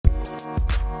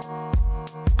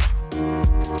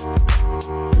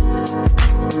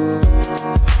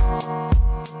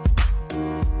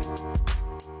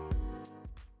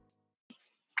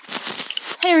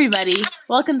everybody.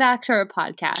 Welcome back to our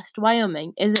podcast,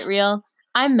 Wyoming. Is it real?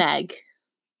 I'm Meg.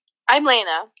 I'm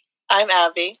Lena. I'm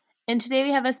Abby. And today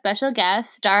we have a special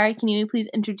guest. Dara, can you please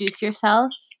introduce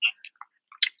yourself?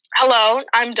 Hello,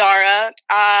 I'm Dara.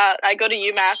 I go to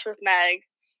UMass with Meg.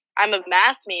 I'm a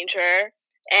math major,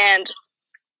 and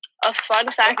a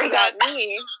fun fact about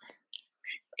me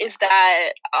is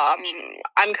that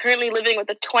I'm currently living with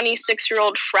a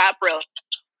 26-year-old frat bro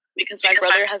because my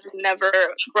brother has never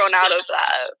grown out of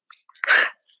that.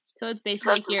 So it's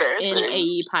basically like you're in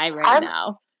AE Pi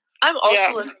now. I'm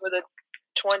also living with a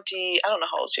 20, I don't know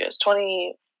how old she is,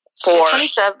 24.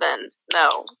 27.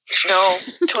 No.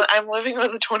 I'm living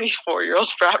with a 24-year-old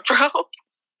frat bro.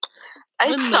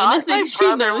 I thought my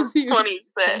brother was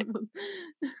 26.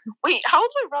 Wait, how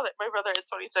old's my brother? My brother is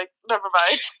 26. Never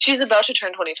mind. She's about to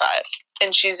turn 25,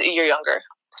 and she's a year younger.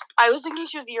 I was thinking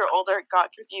she was a year older.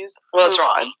 Got confused. Well, it's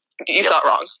wrong. You thought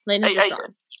wrong. Lena's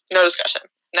wrong. No discussion.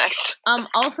 Next.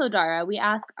 Also, Dara, we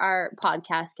ask our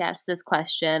podcast guests this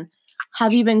question.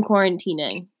 Have you been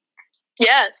quarantining?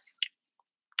 Yes.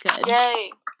 Good. Yay.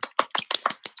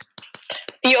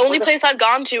 The only place I've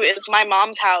gone to is my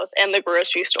mom's house and the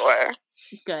grocery store.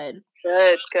 Good.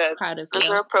 Proud of you. Those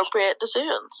are appropriate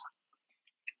decisions.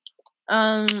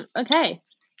 Okay.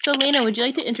 So, Lena, would you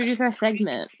like to introduce our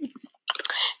segment?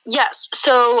 Yes.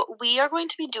 So, we are going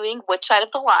to be doing Which Side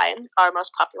of the Line, our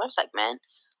most popular segment.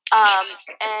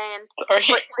 But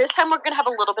this time we're going to have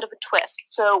a little bit of a twist.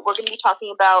 So, we're going to be talking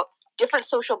about different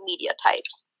social media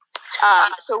types.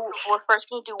 So we're first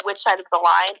going to do Which Side of the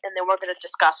Line, and then we're going to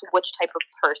discuss which type of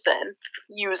person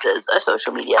uses a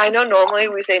social media. I know normally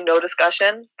we say no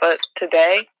discussion, but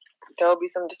today there will be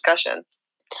some discussion.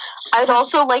 I'd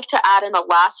also like to add in a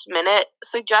last-minute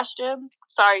suggestion.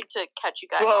 Sorry to catch you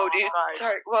guys. Whoa, dude.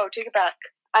 Sorry. Whoa, take it back.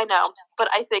 I know, but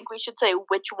I think we should say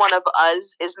which one of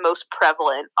us is most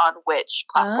prevalent on which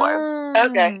platform.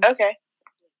 Okay.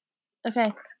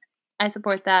 I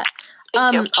support that.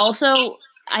 Thank you. Also,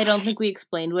 I don't think we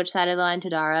explained which side of the line to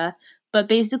Dara, but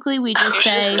basically we just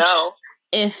say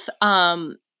if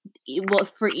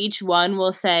for each one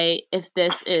we'll say if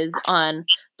this is on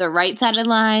the right side of the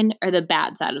line or the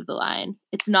bad side of the line.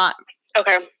 It's not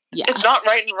It's not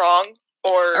right and wrong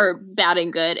or bad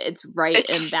and good. It's right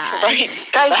and bad. Right.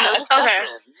 Guys, no discussion.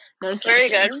 No discussion. Very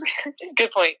good.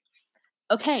 Good point.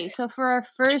 Okay, so for our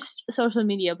first social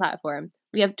media platform,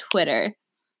 we have Twitter.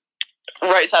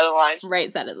 Right side of the line.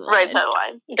 Right side of the line. Right side of the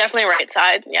line. Definitely right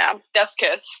side, yeah. Death's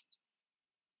kiss.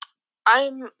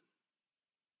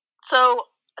 So,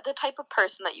 the type of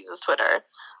person that uses Twitter,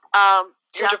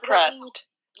 you're depressed.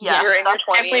 Yeah, you're in your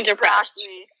 20s. Definitely depressed.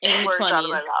 In your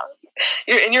 20s.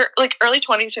 You're in your early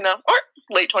 20s, or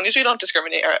late 20s. We don't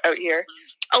discriminate out here.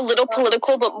 A little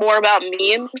political, but more about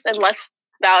memes and less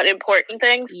about important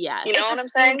things. Yeah. You know what I'm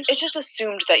saying? It's just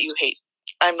assumed that you hate.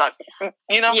 I'm not,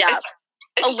 Yeah.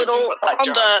 It's a little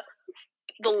on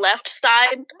the left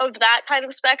side of that kind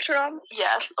of spectrum.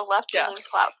 Yes, a left-leaning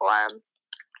platform.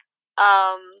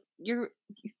 You're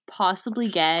possibly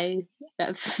gay.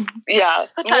 That's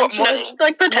potentially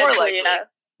potentially.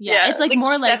 Yeah, it's like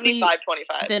more likely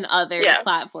 75-25 than other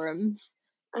platforms.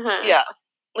 Mm-hmm. Yeah,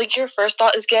 like your first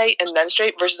thought is gay and then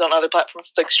straight, versus on other platforms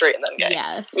it's like straight and then gay.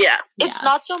 Yes. Yeah. It's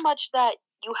not so much that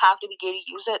you have to be gay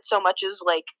to use it, so much as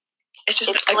like it's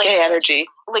just a gay energy.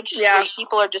 Like straight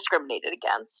people are discriminated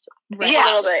against. Right. A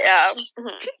little bit, yeah.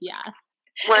 Mm-hmm. Yeah.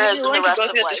 Whereas in the rest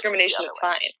of life, discrimination, it's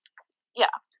fine. Yeah.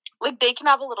 Like they can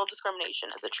have a little discrimination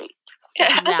as a treat.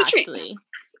 Yeah, exactly. As a treat.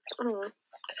 Mm-hmm.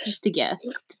 Just a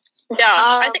gift.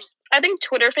 Yeah. I think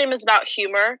Twitter fame is about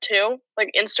humor too.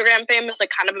 Like Instagram fame is like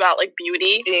kind of about like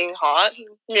beauty, being hot.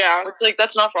 Yeah. It's like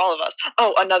that's not for all of us.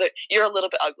 Oh, you're a little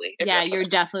bit ugly. Yeah, you're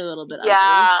definitely a little bit ugly.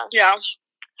 Yeah.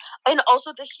 And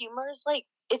also the humor is like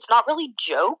it's not really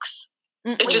jokes.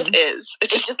 It just is.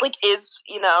 It just like is,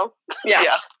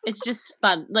 Yeah. It's just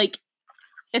fun. Like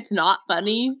it's not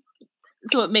funny,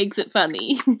 so it makes it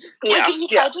funny. Yeah. Like if you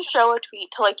tried to show a tweet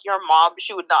to like your mom,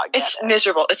 she would not get it. It's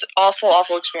miserable. It's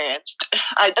awful experience.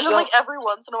 And then like every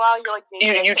once in a while you're like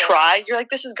you try. You're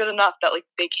like this is good enough that like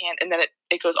they can't, and then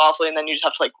it goes awfully, and then you just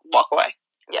have to like walk away.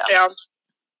 Yeah.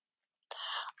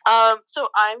 So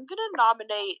I'm gonna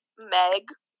nominate Meg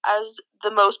as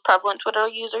the most prevalent Twitter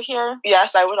user here.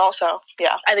 Yes, I would also.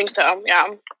 Yeah. I think so, yeah.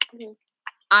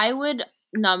 I would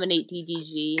nominate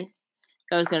DDG if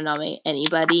I was going to nominate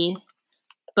anybody.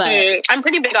 But I'm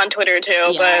pretty big on Twitter,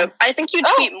 too, but I think you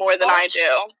tweet more than I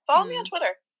do. Follow me on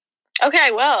Twitter.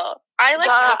 Okay, well,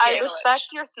 I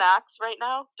respect your snacks right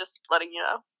now. Just letting you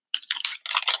know.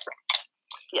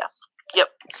 Yes. Yep.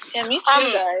 Yeah, me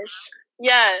too, guys.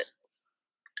 Yeah.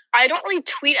 I don't really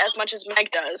tweet as much as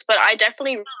Meg does, but I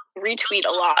definitely retweet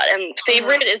a lot. And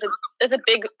favorite is a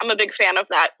big. I'm a big fan of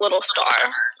that little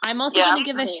star. I'm also going to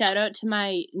give a shout out to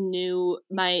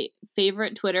my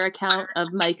favorite Twitter account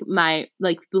of my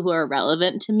people who are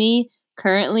relevant to me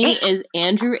currently is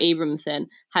Andrew Abramson.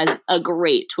 Has a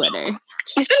great Twitter.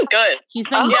 He's been good. He's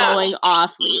been going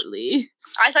off lately.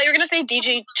 I thought you were going to say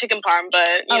DJ Chicken Parm,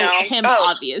 but you know. Him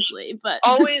obviously, but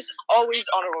always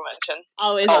honorable mention.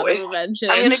 Always honorable mention.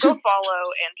 I'm going to go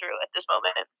follow Andrew at this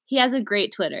moment. He has a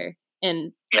great Twitter,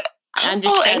 and I'm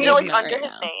just Andrew under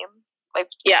his name.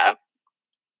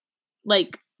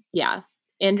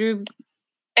 Andrew.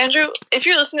 Andrew, if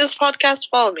you're listening to this podcast,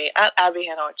 follow me at Abby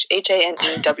Hanowich,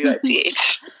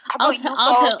 HANEWICH. I'll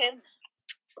tell him.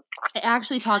 I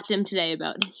actually talked to him today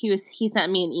about he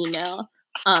sent me an email.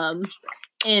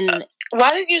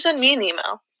 Why didn't you send me an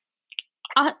email?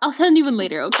 I'll send you one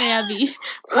later, okay, Abby?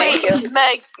 Wait,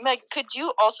 Meg, could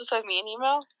you also send me an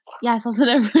email? Yes, I'll send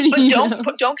everybody an email.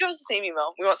 But don't give us the same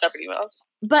email. We want separate emails.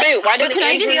 But wait, why did can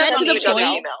I just get to the point?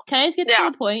 Email? Can I just get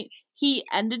to the point? He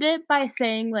ended it by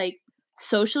saying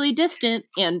socially distant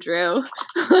Andrew.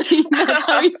 That's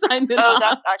how he signed it off.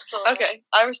 That's excellent. Okay,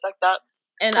 I respect that.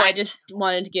 And I just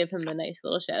wanted to give him a nice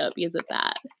little shout out because of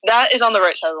that. That is on the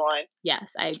right side of the line.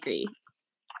 Yes, I agree.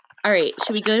 All right,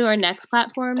 should we go to our next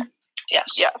platform? Yes.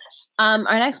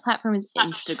 Our next platform is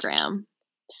Instagram.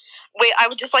 Wait, I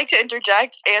would just like to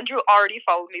interject. Andrew already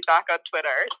followed me back on Twitter.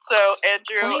 So,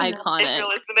 Andrew, iconic. If you're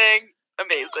listening,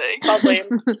 amazing. Probably.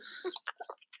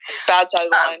 Bad side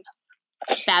of the line.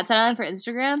 Bad side of the line for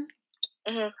Instagram?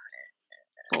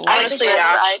 Mm-hmm. Honestly,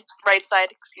 right side,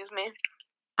 excuse me.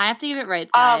 I have to give it right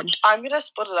side. I'm going to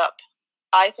split it up.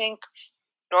 I think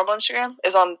normal Instagram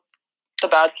is on the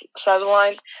bad side of the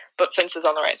line, but Vince is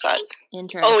on the right side.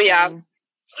 Interesting. Oh, yeah.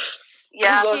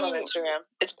 Yeah. Who goes on Instagram?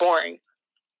 It's boring.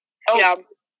 Oh, yeah.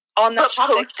 On that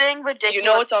topic, posting ridiculous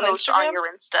what's on Instagram? On your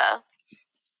Insta.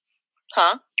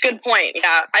 Huh? Good point.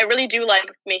 Yeah. I really do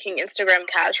like making Instagram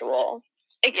casual.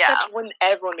 Except when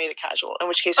everyone made it casual, in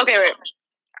which case... Okay, right.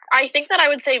 I think that I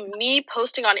would say me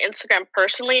posting on Instagram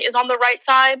personally is on the right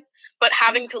side, but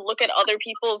having to look at other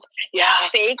people's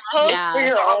fake posts,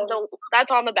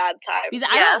 that's on the bad side. Because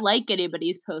I don't like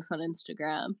anybody's posts on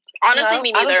Instagram. Honestly,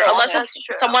 me neither. Unless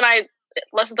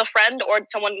it's a friend or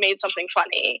someone made something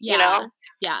funny, you know?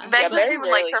 Yeah. Meg doesn't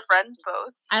even like her friends'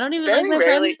 posts. I don't even like my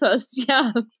friends' posts,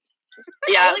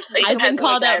 Yeah, I've been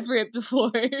called out for it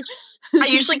before. I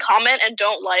usually comment and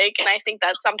don't like, and I think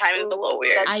that sometimes is a little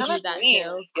weird. I do that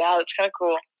too. Yeah, that's kind of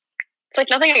cool. It's like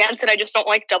nothing against it. I just don't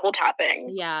like double tapping.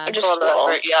 Yeah, I just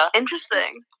scroll. Yeah,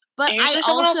 interesting. But usually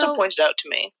someone also pointed out to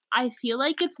me. I feel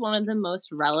like it's one of the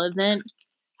most relevant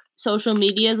social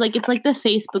medias. It's like the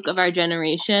Facebook of our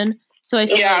generation. So I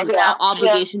feel like it's an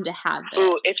obligation to have it.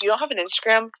 Ooh, if you don't have an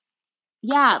Instagram,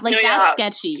 that's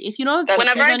sketchy. If you don't have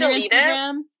pictures on your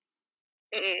Instagram.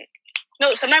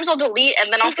 No, sometimes I'll delete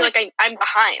and then I'll feel like I'm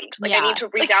behind. I need to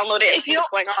re-download it and see what's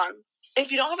going on.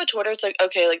 If you don't have a Twitter, it's like,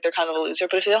 okay, they're kind of a loser.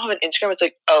 But if they don't have an Instagram, it's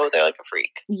like, oh, they're like a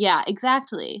freak. Yeah,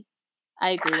 exactly.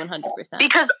 I agree 100%.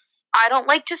 Because I don't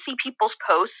like to see people's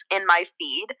posts in my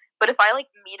feed, but if I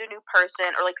meet a new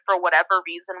person or for whatever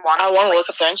reason want to look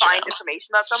up their Instagram. Find information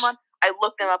about someone, I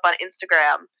look them up on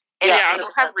Instagram. And if they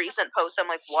don't have recent posts, I'm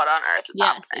like, what on earth is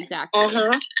happening? Yes, exactly.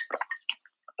 Mm-hmm.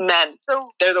 Men. So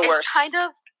they're the worst. Kind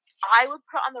of, I would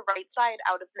put on the right side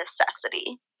out of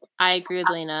necessity. I agree with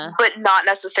Lena. But not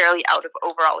necessarily out of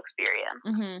overall experience.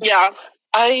 Mm-hmm.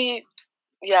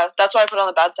 Yeah, that's why I put it on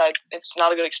the bad side. It's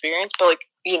not a good experience, but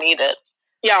you need it.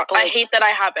 Yeah, I hate that I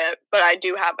have it, but I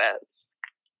do have it.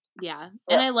 Yeah,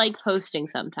 and I like posting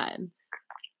sometimes.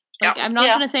 I'm not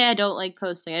going to say I don't like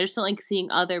posting. I just don't like seeing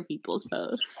other people's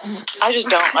posts. I just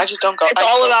don't go. It's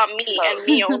all about me and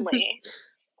me only.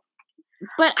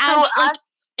 But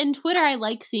in Twitter, I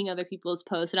like seeing other people's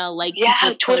posts, and I'll like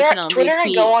people's Twitter, posts, and I'll Twitter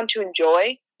retweet. I go on to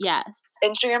enjoy. Yes.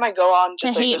 Instagram, I go on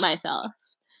just to hate myself.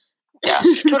 Yeah.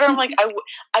 Twitter, I'm like,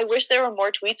 I wish there were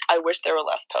more tweets. I wish there were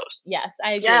less posts. Yes,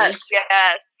 I agree. Yes.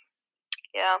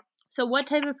 Yeah. So what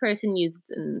type of person uses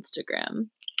Instagram?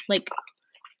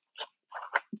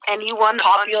 Anyone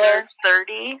popular, under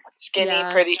 30, skinny,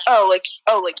 pretty.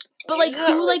 But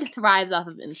who thrives off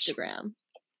of Instagram?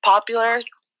 Popular,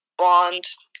 blonde,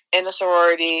 in a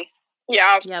sorority.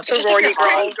 Yeah. Sorority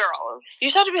girls. You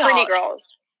just have to be pretty hot.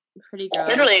 girls. Pretty girls.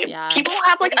 Literally, yeah. People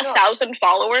have 1,000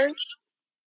 followers.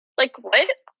 What?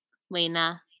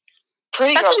 Lena.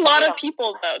 Pretty girls. That's a lot of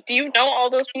people, though. Do you know all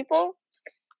those people?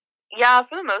 Yeah,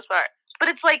 for the most part. But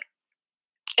it's a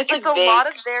lot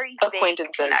of very vague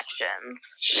connections.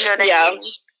 You know what I mean?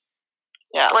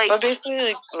 Yeah. But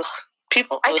basically,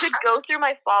 I could go through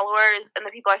my followers and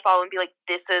the people I follow and be like,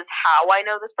 this is how I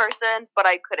know this person, but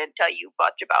I couldn't tell you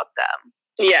much about them.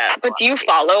 Yeah, but do you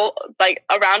follow like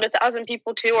around 1,000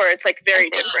 people too, or it's like very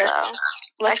different? So.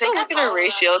 Let's go look at our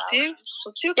ratio. Let's see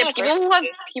what kind of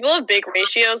people have big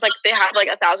ratios. Like they have like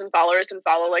 1,000 followers and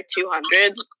follow like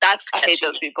 200. I hate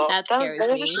those people. They're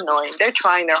just annoying. They're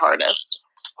trying their hardest.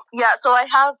 Yeah, so I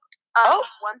have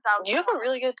 1,000. You have a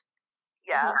really good.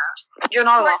 Yeah, you're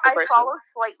not a lawful person. I follow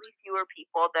slightly fewer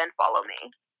people than follow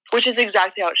me, which is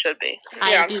exactly how it should be.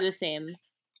 I do the same.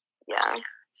 Yeah.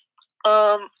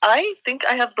 I think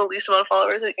I have the least amount of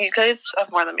followers. You guys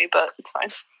have more than me, but it's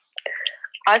fine.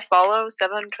 I follow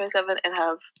 727 and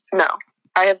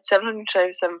I have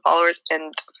 727 followers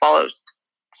and follow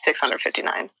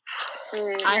 659.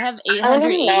 I have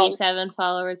 887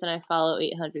 followers and I follow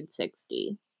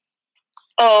 860.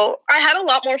 Oh, I had a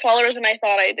lot more followers than I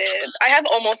thought I did. I have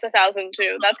almost 1,000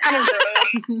 too. That's kind of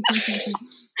gross.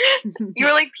 You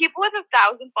were like, people with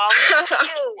 1,000 followers?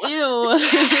 Ew.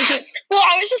 Well,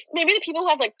 I was just, maybe the people who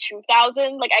have like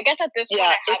 2,000, like I guess at this point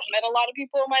I haven't met a lot of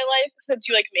people in my life since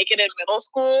you like make it in middle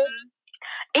school.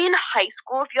 In high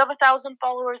school, if you have 1,000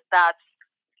 followers, that's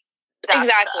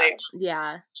exactly.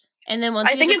 Yeah. And then once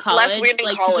I you think get to it's college, less weird in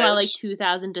like college. people are like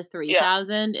 2,000 to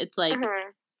 3,000. It's like,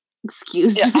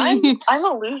 excuse me. I'm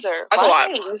a loser. That's a lot.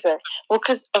 I'm a loser. Well,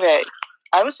 because, okay,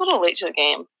 I was a little late to the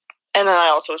game, and then I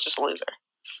also was just a loser.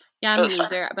 Yeah, I'm a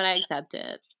loser, but I accept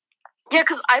it. Yeah,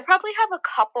 because I probably have a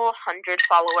couple hundred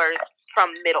followers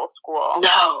from middle school.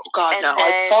 No, God, no.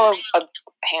 I follow a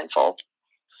handful.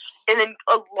 And then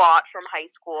a lot from high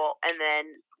school, and then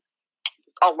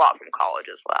a lot from college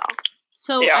as well.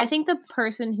 So I think the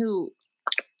person who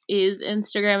is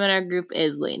Instagram in our group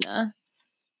is Lena.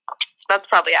 That's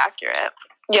probably accurate.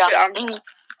 Yeah.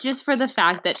 Just for the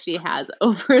fact that she has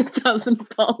over 1,000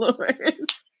 followers.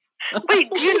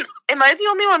 Wait, am I the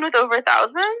only one with over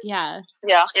 1,000? Yes.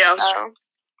 Yeah. Oh.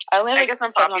 I guess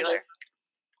I'm popular.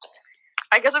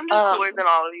 I guess I'm just cooler than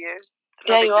all of you.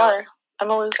 Yeah, you are. I'm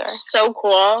a loser. So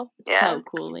cool. Yeah. So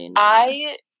cool, Lena.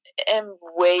 I am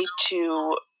way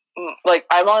too, like,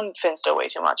 I'm on Finsta way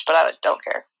too much, but I don't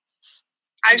care.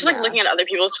 I'm just, like, looking at other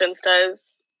people's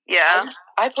Finstas. Yeah.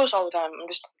 I post all the time. I'm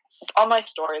just on my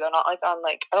story, though, not, like, on,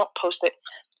 like, I don't post it.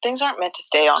 Things aren't meant to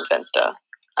stay on Finsta.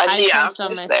 I post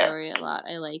on my story a lot.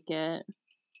 I like it.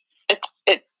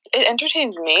 It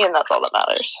entertains me, and that's all that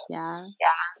matters. Yeah.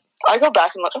 I go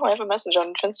back and look, I have a message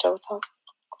on Finsta. What's up?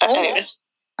 Anyways.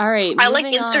 All right. I like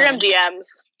Instagram DMs.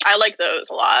 I like those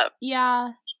a lot.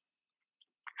 Yeah.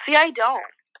 See, I don't.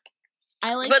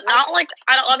 But not like,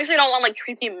 obviously don't want like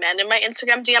creepy men in my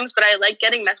Instagram DMs, but I like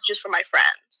getting messages from my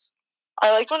friends.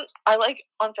 I like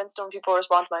on Finsta when people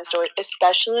respond to my story,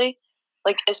 especially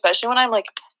when I'm like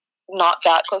not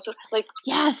that close with, like.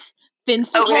 Yes.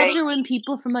 Finsta culture, when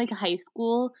people from like high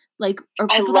school, like, or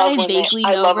people that I vaguely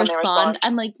know respond,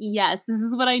 I'm like, yes, this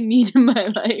is what I need in my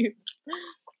life.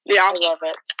 Yeah, I love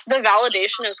it. The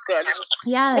validation is good.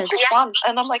 Yes. It's just fun.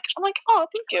 And I'm like, oh,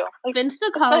 thank you. Like,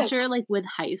 Finsta culture, like, with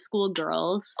high school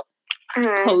girls,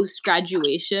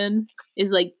 post-graduation,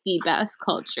 is, like, the best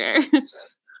culture.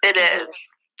 It is.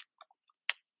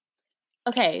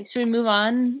 Okay, should we move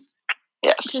on?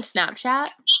 Yes. To Snapchat?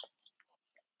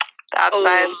 Bad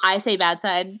side. I say bad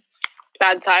side.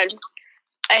 Bad side.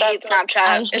 I hate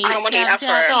Snapchat. It's so much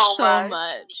effort. So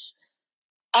much.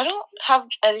 I don't have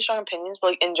any strong opinions,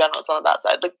 but like in general, it's on the bad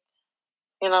side. Like,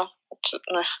 you know,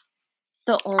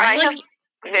 I have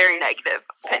very negative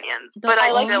opinions, but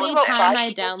I like the only time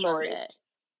I download it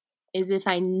is if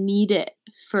I need it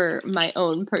for my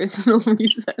own personal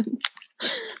reasons.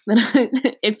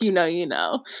 If you know, you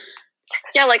know.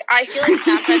 Yeah, like I feel like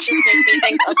Snapchat just makes me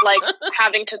think of like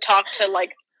having to talk to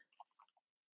like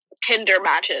Tinder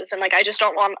matches, and like I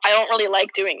don't really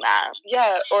like doing that.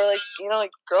 Yeah, or like, you know,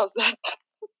 like girls that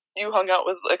you hung out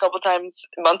with a couple times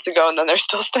months ago, and then they're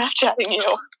still Snapchatting you.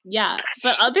 Yeah,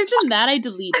 but other than that, I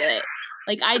delete it.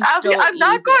 Like I'm not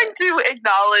going to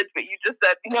acknowledge what you just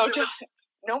said.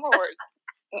 No more words.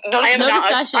 No,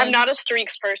 I'm not a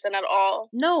streaks person at all.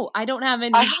 No, I don't have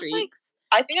any streaks.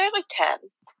 I think I have like 10.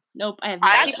 Nope, I have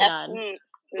none.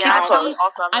 Yeah,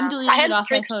 I'm deleting it off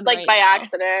my phone like by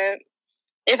accident.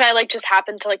 If I like just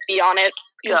happen to like be on it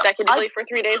consecutively for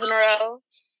 3 days in a row.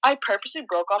 I purposely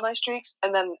broke all my streaks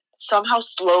and then somehow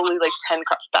slowly like 10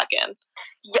 cut back in.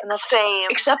 Yeah, same.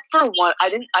 Except for one, I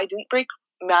didn't break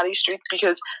Maddie's streak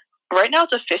because right now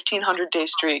it's a 1,500-day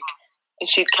streak and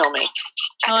she'd kill me.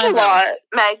 However, lot.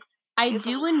 Meg, I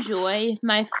do enjoy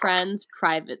my friends'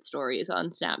 private stories on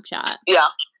Snapchat. Yeah.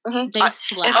 They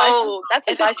slap. That's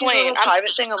a good point. If I see a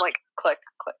private thing, I'm like, click.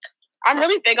 I'm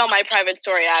really big on my private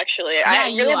story, actually. Yeah, I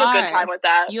really have a good time with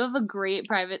that. You have a great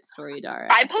private story, Dara.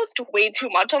 I post way too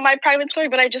much on my private story,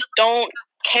 but I just don't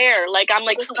care. Like, I'm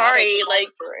like, sorry, like...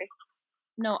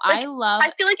 No, like,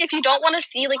 I feel like if you don't want to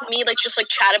see, like, me, like, just, like,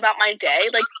 chat about my day,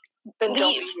 like, then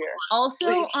don't be here. Also,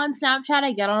 on Snapchat,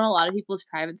 I get on a lot of people's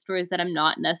private stories that I'm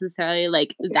not necessarily,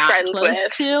 like, that friends close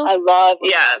with. to. I love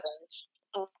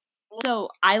So,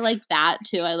 I like that,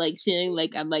 too. I like feeling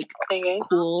like I'm, like,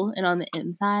 cool and on the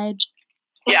inside.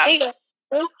 Yeah. Hey,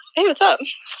 what's up?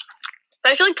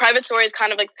 I feel like private story is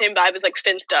kind of, like, the same vibe as, like,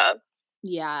 Finsta.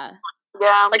 Yeah.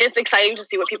 Yeah. Like, it's exciting to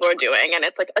see what people are doing, and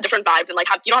it's, like, a different vibe than, like,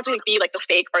 you don't have to be, like, the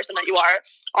fake person that you are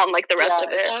on, like, the rest of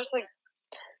it. Yeah, it's, like,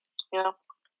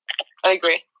 I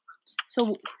agree.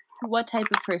 So, what type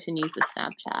of person uses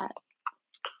Snapchat?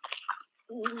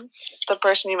 The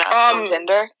person you met on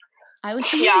Tinder? I was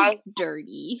thinking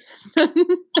dirty.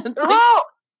 Well,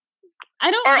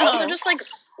 I don't know. Or also just, like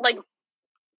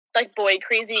boy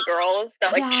crazy girls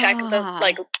that, like, check the,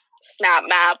 like, snap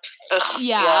maps. Ugh,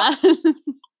 yeah.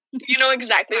 You know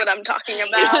exactly what I'm talking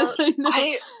about.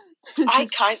 Yes,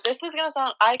 this is gonna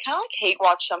sound, I kind of, like, hate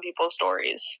watch some people's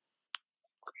stories.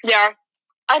 Yeah.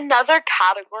 Another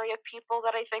category of people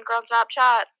that I think are on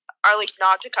Snapchat are, like,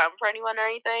 not to come for anyone or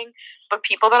anything, but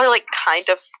people that are, like, kind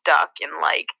of stuck in,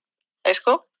 like, high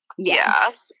school?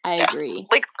 Yes, I agree.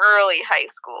 Like, early high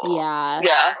school. Yeah.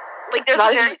 Yeah. Like, there's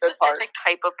a very specific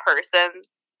type of person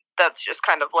that's just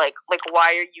kind of like,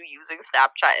 why are you using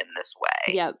Snapchat in this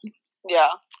way? Yep. Yeah.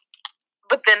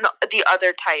 But then the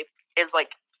other type is, like,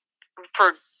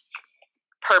 for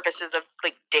purposes of,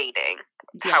 like, dating.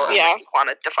 However you want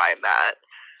to define that.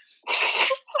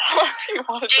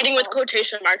 Dating with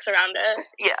quotation marks around it.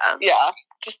 Yeah. Yeah.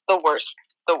 Just the worst.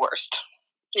 The worst.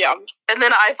 Yeah. And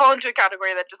then I fall into a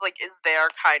category that just, like, is there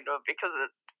kind of because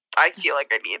I feel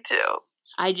like I need to.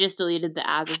 I just deleted the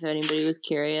app if anybody was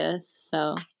curious.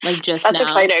 So, like, just That's now.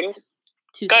 exciting.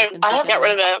 2 Good. seconds I ago. have get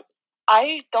rid of it.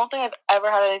 I don't think I've ever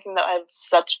had anything that I have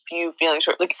such few feelings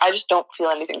towards. Like, I just don't feel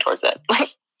anything towards it.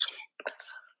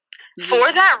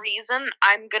 For that reason,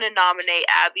 I'm gonna nominate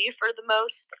Abby for the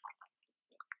most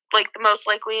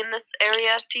likely in this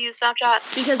area to use Snapchat.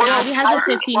 Because Abby has a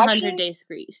 1,500 day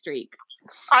streak.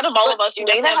 Out of all of us,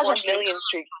 Lena has a million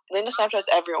streaks. Lena Snapchats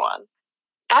everyone.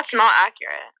 That's not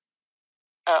accurate.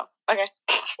 Oh, okay.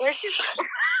 Where's your...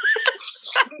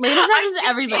 Lena Snapchats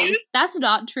everybody. That's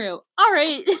not true. All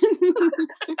right.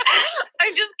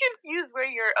 I'm just confused where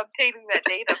you're obtaining that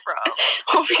data from.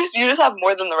 Well, because you just have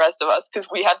more than the rest of us, because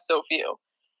we have so few.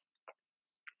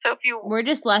 We're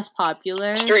just less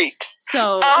popular. Streaks.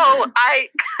 So. Oh, I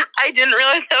didn't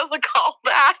realize that was a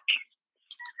callback.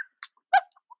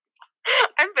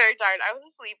 I'm very tired. I was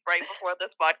asleep right before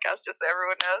this podcast, just so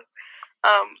everyone knows.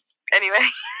 Anyway.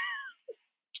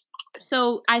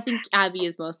 So I think Abby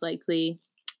is most likely.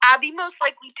 Abby most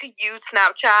likely to use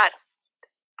Snapchat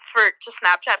to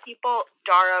Snapchat people.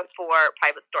 Dara for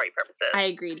private story purposes. I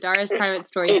agree. Dara's private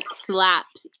story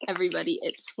slaps. Everybody,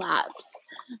 it slaps.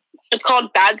 It's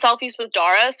called Bad Selfies with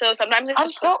Dara, so sometimes I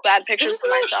just post bad pictures of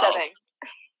myself.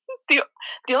 The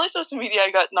only social media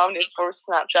I got nominated for was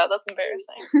Snapchat. That's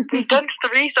embarrassing. We've done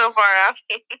 3 so far,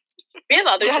 Abby. We have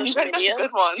other social medias.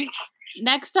 Good ones.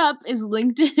 Next up is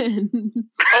LinkedIn.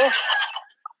 Oh.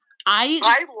 I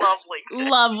love LinkedIn.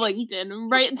 Love LinkedIn.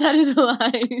 Right side of the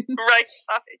line. Right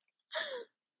side.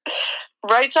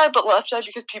 Right side, but left side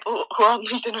because people who are on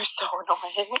LinkedIn are so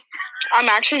annoying. I'm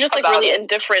actually just like really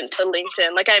indifferent to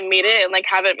LinkedIn. Like I made it and like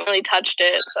haven't really touched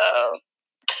it, so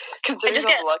consider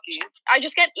yourself lucky. I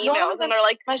just get emails and they're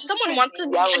like, someone wants to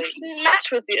match with you.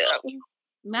 Match with you.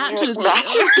 Match with me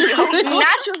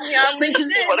on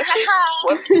LinkedIn. What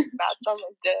if you matched on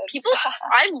LinkedIn?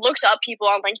 I looked up people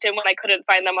on LinkedIn when I couldn't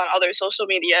find them on other social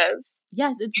medias.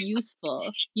 Yes, it's useful.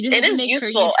 You just have to make sure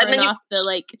you turn off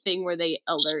the thing where they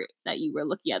alert that you were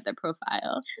looking at their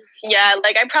profile. Yeah,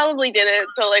 like I probably did it,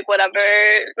 so like whatever.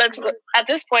 Let's at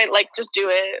this point, like just do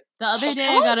it. The other day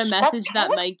I got a message that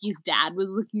Mikey's dad was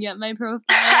looking at my profile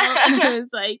and I was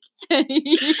like,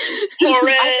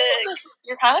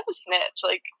 you're kind of a snitch,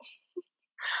 like.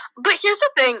 But here's the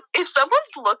thing: if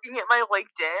someone's looking at my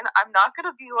LinkedIn, I'm not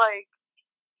gonna be like,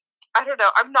 I don't know,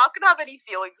 I'm not gonna have any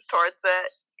feelings towards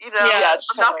it. You know, I'm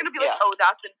not gonna be like, oh,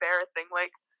 that's embarrassing.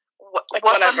 Like,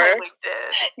 what's on my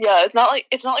LinkedIn? Yeah, it's not like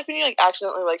when you like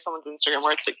accidentally like someone's Instagram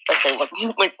where it's like, okay,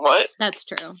 what? That's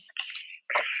true.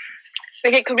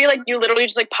 Like it could be like you literally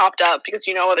just like popped up because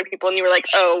you know other people and you were like,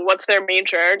 oh, what's their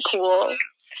major? Cool.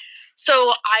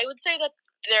 So I would say that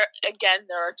there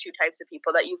are 2 types of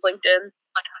people that use LinkedIn.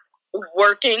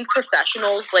 Working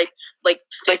professionals, like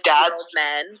dads,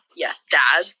 men. Yes,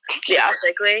 dads,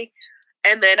 specifically.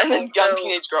 and then young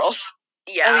teenage girls.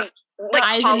 Yeah. I mean, like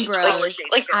eyes and bros.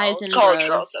 Like eyes and college bros.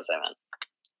 Girls, that's what I meant.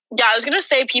 Yeah, I was gonna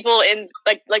say people in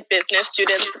like business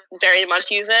students very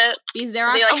much use it. Because they're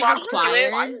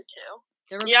required.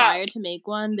 They're required to make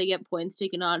one. They get points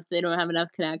taken off if they don't have enough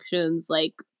connections.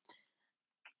 Like,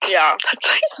 yeah, that's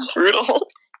like brutal.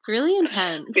 It's really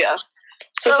intense. Yeah.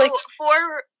 So like,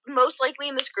 for most likely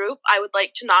in this group, I would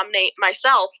like to nominate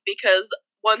myself because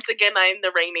once again I'm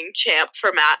the reigning champ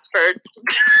for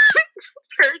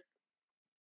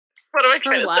what am I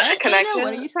trying to say? Connections.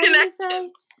 What are you trying to say?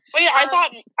 Wait, I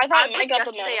thought I got the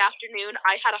yesterday afternoon.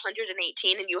 I had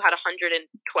 118 and you had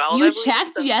 112. You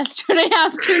checked yesterday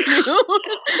afternoon.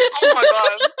 Oh my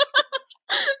god,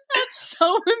 that's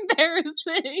so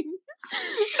embarrassing.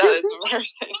 That is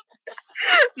embarrassing.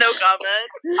 No comment.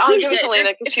 I'll give it to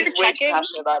Lena because she's way too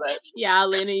passionate about it. Yeah,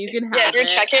 Lena, you can have it. Yeah, if you're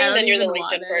checking, then you're the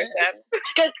LinkedIn person.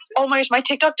 Guys, oh my gosh, my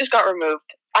TikTok just got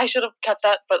removed. I should have kept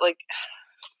that, but like,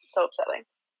 so upsetting.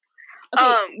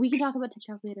 Okay, we can talk about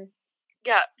TikTok later.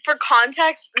 Yeah, for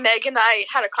context, Meg and I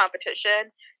had a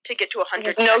competition to get to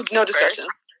 100. No discussion.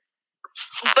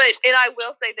 And I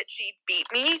will say that she beat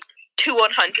me to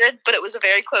 100, but it was a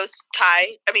very close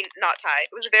tie. I mean, not tie.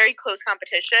 It was a very close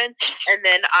competition, and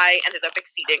then I ended up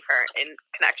exceeding her in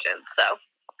connections. So,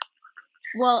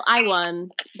 well, I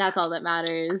won. That's all that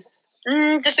matters.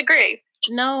 Disagree.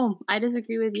 No, I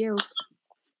disagree with you.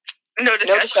 No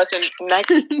discussion.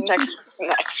 Next.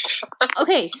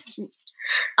 Okay.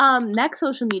 Next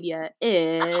social media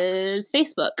is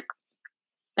Facebook.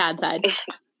 Bad side.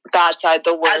 Bad side,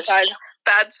 the worst.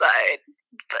 Bad side.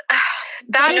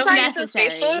 Bad side uses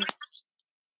Facebook.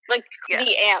 Like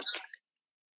the ants.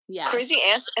 Yeah. Crazy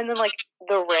ants, and then like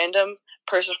the random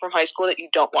person from high school that you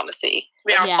don't want to see.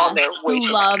 Yeah. On there who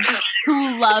love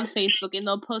Facebook, and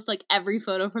they'll post like every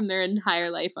photo from their entire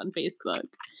life on Facebook.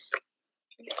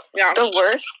 Yeah. The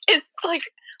worst is like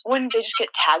when they just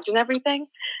get tagged and everything.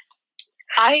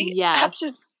 I have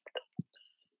to.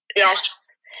 Yeah.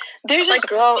 There's this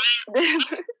girl.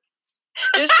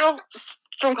 There's a girl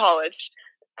from college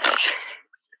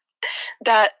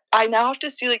that I now have to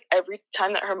see like every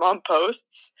time that her mom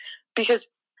posts because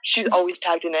she's always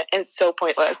tagged in it, and it's so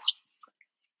pointless.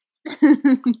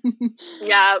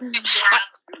 Yeah.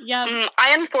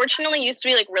 I unfortunately used to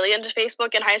be like really into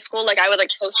Facebook in high school. Like I would like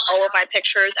post all of my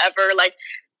pictures ever, like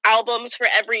albums for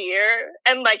every year.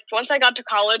 And like once I got to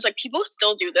college, like people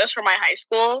still do this for my high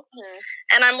school.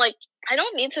 And I'm like, I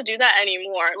don't need to do that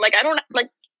anymore. Like I don't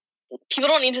like people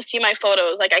don't need to see my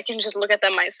photos. Like I can just look at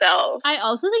them myself. I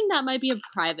also think that might be a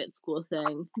private school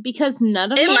thing because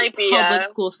none of my public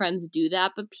school friends do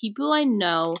that, but people I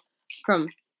know from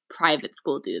private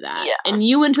school do that. Yeah. And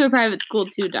you went to a private school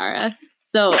too, Dara.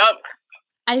 So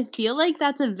I feel like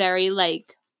that's a very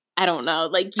like, I don't know,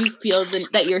 like you feel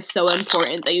that you're so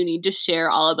important that you need to share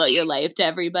all about your life to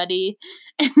everybody.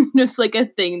 And just like a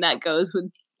thing that goes with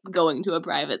going to a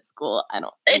private school.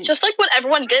 It's just like what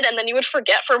everyone did, and then you would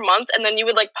forget for months, and then you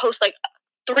would like post like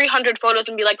 300 photos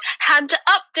and be like, had to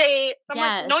update. I'm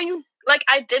like, no, you like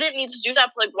I didn't need to do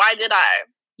that, but like why did I?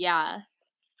 Yeah.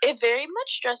 It very much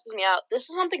stresses me out. This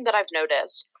is something that I've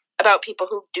noticed about people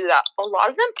who do that. A lot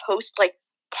of them post like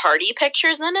party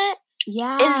pictures in it.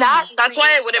 Yeah. And that's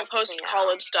why I wouldn't post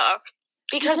college stuff.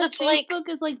 Because it's Facebook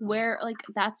is like where like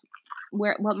that's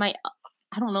where what my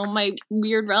I don't know, my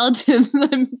weird relatives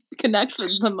I'm connected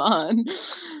with them on.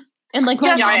 And like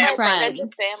my mom's friends.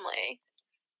 Family.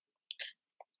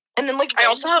 And then like I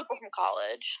also have people from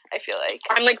college, I feel like.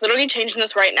 I'm like literally changing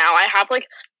this right now. I have like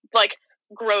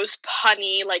gross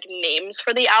punny like names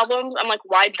for the albums. I'm like,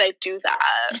 why did I do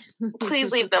that?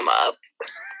 Please leave them up.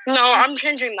 No, I'm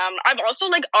changing them. I've also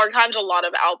like archived a lot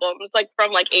of albums like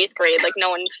from like 8th grade. Like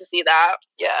no one needs to see that.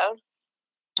 Yeah.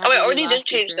 I already did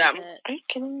change them. Are you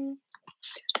kidding me?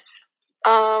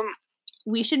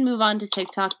 We should move on to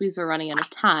TikTok because we're running out of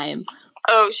time.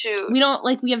 Oh shoot.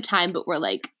 We have time, but we're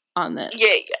like on the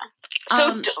Yeah.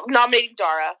 So nominating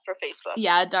Dara for Facebook.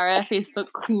 Yeah, Dara,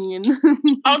 Facebook queen.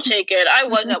 I'll take it. I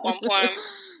was at one point.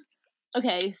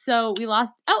 Okay, so we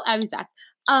lost Abby's back.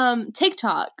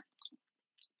 TikTok.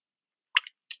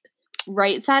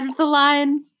 Right side of the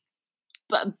line,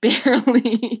 but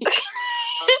barely.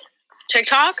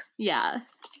 TikTok? Yeah.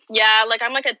 Yeah, like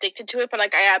I'm like addicted to it, but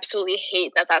like I absolutely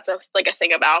hate that that's a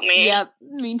thing about me. Yep,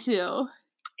 me too.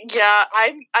 Yeah,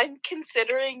 I'm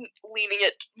considering leaning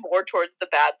it more towards the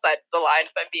bad side of the line,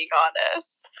 if I'm being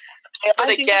honest. But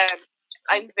again,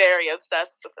 I'm very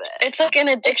obsessed with it. It's like an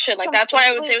addiction. Like that's why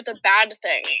I would say it's a bad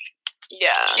thing.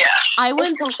 Yeah. I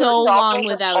went so long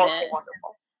without it.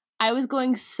 Wonderful. I was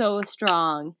going so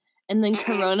strong, and then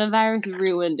coronavirus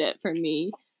ruined it for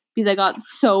me. because I got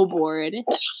so bored.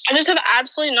 I just have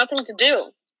absolutely nothing to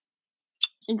do.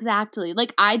 Exactly.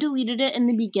 Like, I deleted it in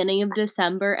the beginning of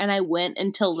December, and I went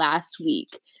until last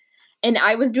week. And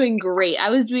I was doing great. I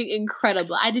was doing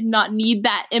incredible. I did not need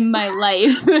that in my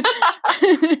life.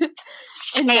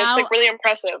 And now, it's, like, really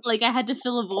impressive. Like, I had to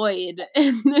fill a void,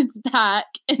 and it's back,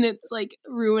 and it's, like,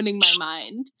 ruining my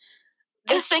mind.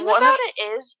 The thing about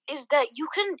it is that you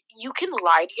can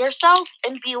lie to yourself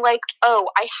and be like, oh,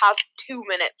 I have 2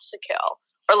 minutes to kill.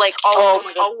 Or, like, I'll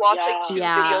watch, like, 2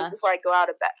 videos before I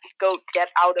get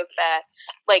out of bed.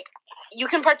 Like, you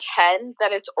can pretend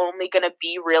that it's only going to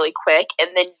be really quick, and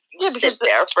then you sit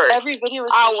there for every video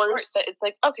is hours. So short that it's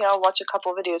like, okay, I'll watch a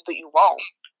couple videos, but you won't.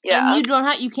 Yeah. And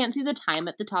you can't see the time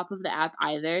at the top of the app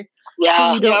either. Yeah.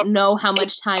 So you don't know how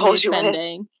much time you're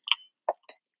spending.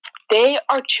 They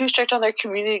are too strict on their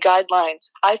community guidelines.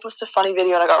 I posted a funny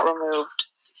video and I got removed.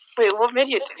 Wait, what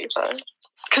video did you post?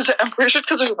 Because I'm pretty sure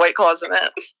there's White Claws in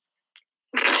it.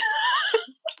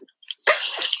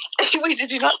 Wait,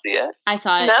 did you not see it? I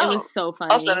saw it. No. It was so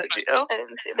funny. I'll send it to you. I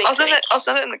didn't see it. I'll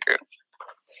send it in the group.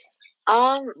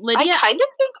 Lydia, I kind of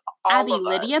think Abby,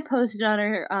 Lydia posted on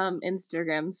her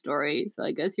Instagram story, so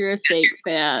I guess you're a fake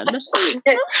fan of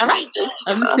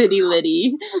City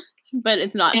Liddy. But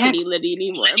it's not City Liddy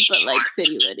anymore, but like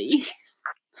City Liddy.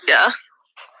 Yeah.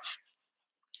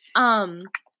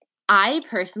 I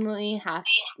personally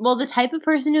the type of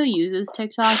person who uses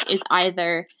TikTok is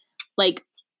either like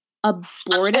a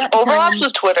bored up overlaps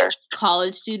with Twitter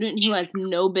college student who has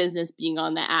no business being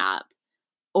on the app,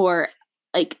 or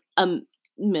like a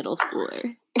middle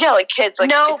schooler. Yeah, like kids. Like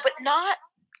no, but not.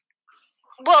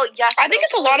 Well, yes. I think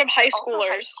it's a lot of high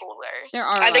schoolers. There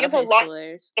are. I think it's a lot of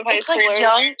high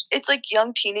schoolers. It's like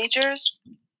young teenagers,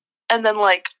 and then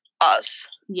like us.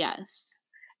 Yes.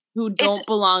 Who don't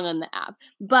belong on the app.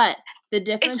 But the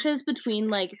differences between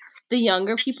like the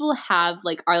younger people are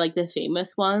like the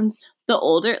famous ones. The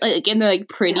older and they're like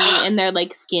pretty and they're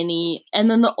like skinny, and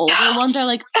then the older ones are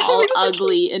like all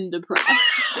ugly and depressed.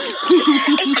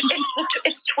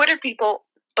 it's Twitter people,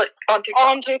 but on TikTok.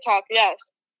 On TikTok,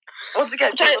 yes. Once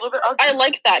again, a little bit ugly. I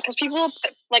like that because people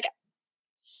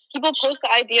post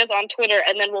the ideas on Twitter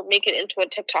and then will make it into a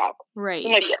TikTok. Right.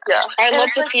 Like, yeah. I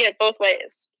love to see it both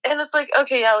ways. And it's like,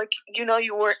 okay, yeah, like you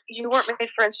weren't made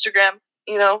for Instagram.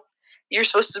 You're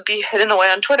supposed to be hidden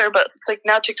away on Twitter, but it's like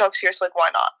now TikTok's here, so like why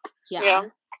not? Yeah.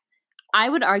 I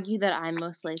would argue that I'm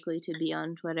most likely to be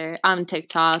on Twitter. On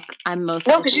TikTok, I'm most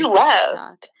likely. No, because you left.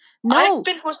 TikTok. No. I've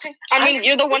been posting.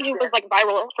 You're the one who was like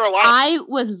viral for a while. I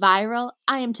was viral.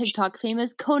 I am TikTok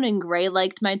famous. Conan Gray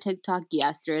liked my TikTok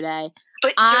yesterday.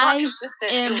 But you're not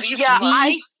consistent. Am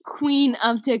the queen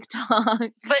of TikTok.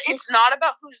 But it's not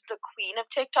about who's the queen of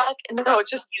TikTok. It's about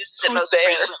just uses it most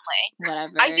frequently.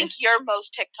 Whatever. I think you're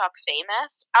most TikTok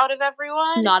famous out of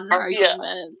everyone. Not an argument.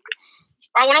 Yeah.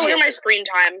 I want to look at my screen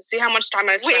time. See how much time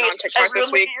I spent on TikTok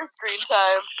this week. Your screen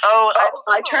time. Oh,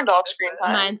 I turned off screen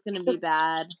time. Mine's gonna be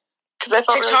bad. Because I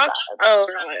felt TikTok. Really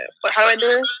bad. Oh, how do I do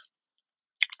this?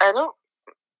 I don't.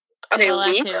 Okay,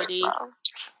 activity.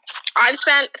 I've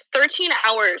spent 13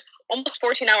 hours, almost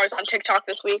 14 hours on TikTok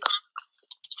this week.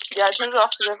 Yeah, I turned it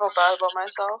off because I felt bad about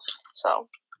myself. So,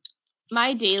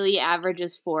 my daily average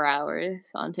is 4 hours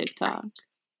on TikTok.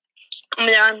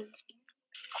 Yeah.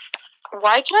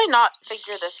 Why can I not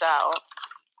figure this out?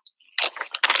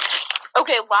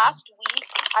 Okay, last week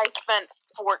I spent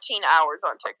 14 hours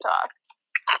on TikTok.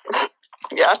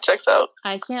 Yeah, checks out.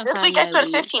 I can't. This week I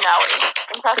spent 15 hours.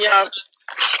 Impressive. Yeah.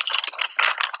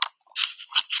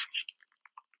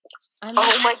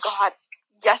 Oh my god.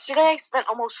 Yesterday I spent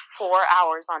almost 4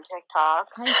 hours on TikTok.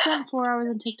 I spent 4 hours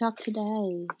on TikTok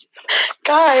today.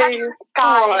 Guys.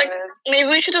 Like, maybe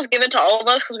we should just give it to all of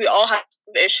us because we all have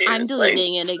issues. I'm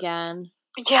deleting it again.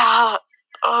 Yeah.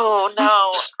 Oh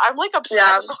no. I'm like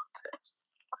upset about this.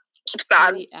 It's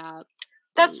bad. App.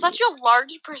 That's such a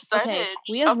large percentage. Okay,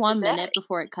 we have 1 minute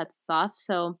before it cuts us off.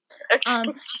 So,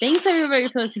 thanks everybody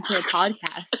for listening to the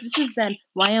podcast. This has been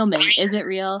Wyoming. Is it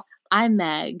real? I'm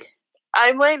Meg.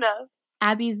 I'm Lena.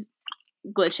 Abby's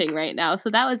glitching right now. So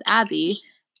that was Abby.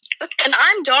 And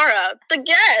I'm Dara, the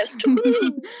guest.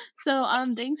 So,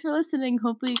 thanks for listening.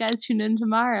 Hopefully you guys tune in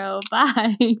tomorrow.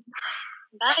 Bye.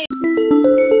 Bye.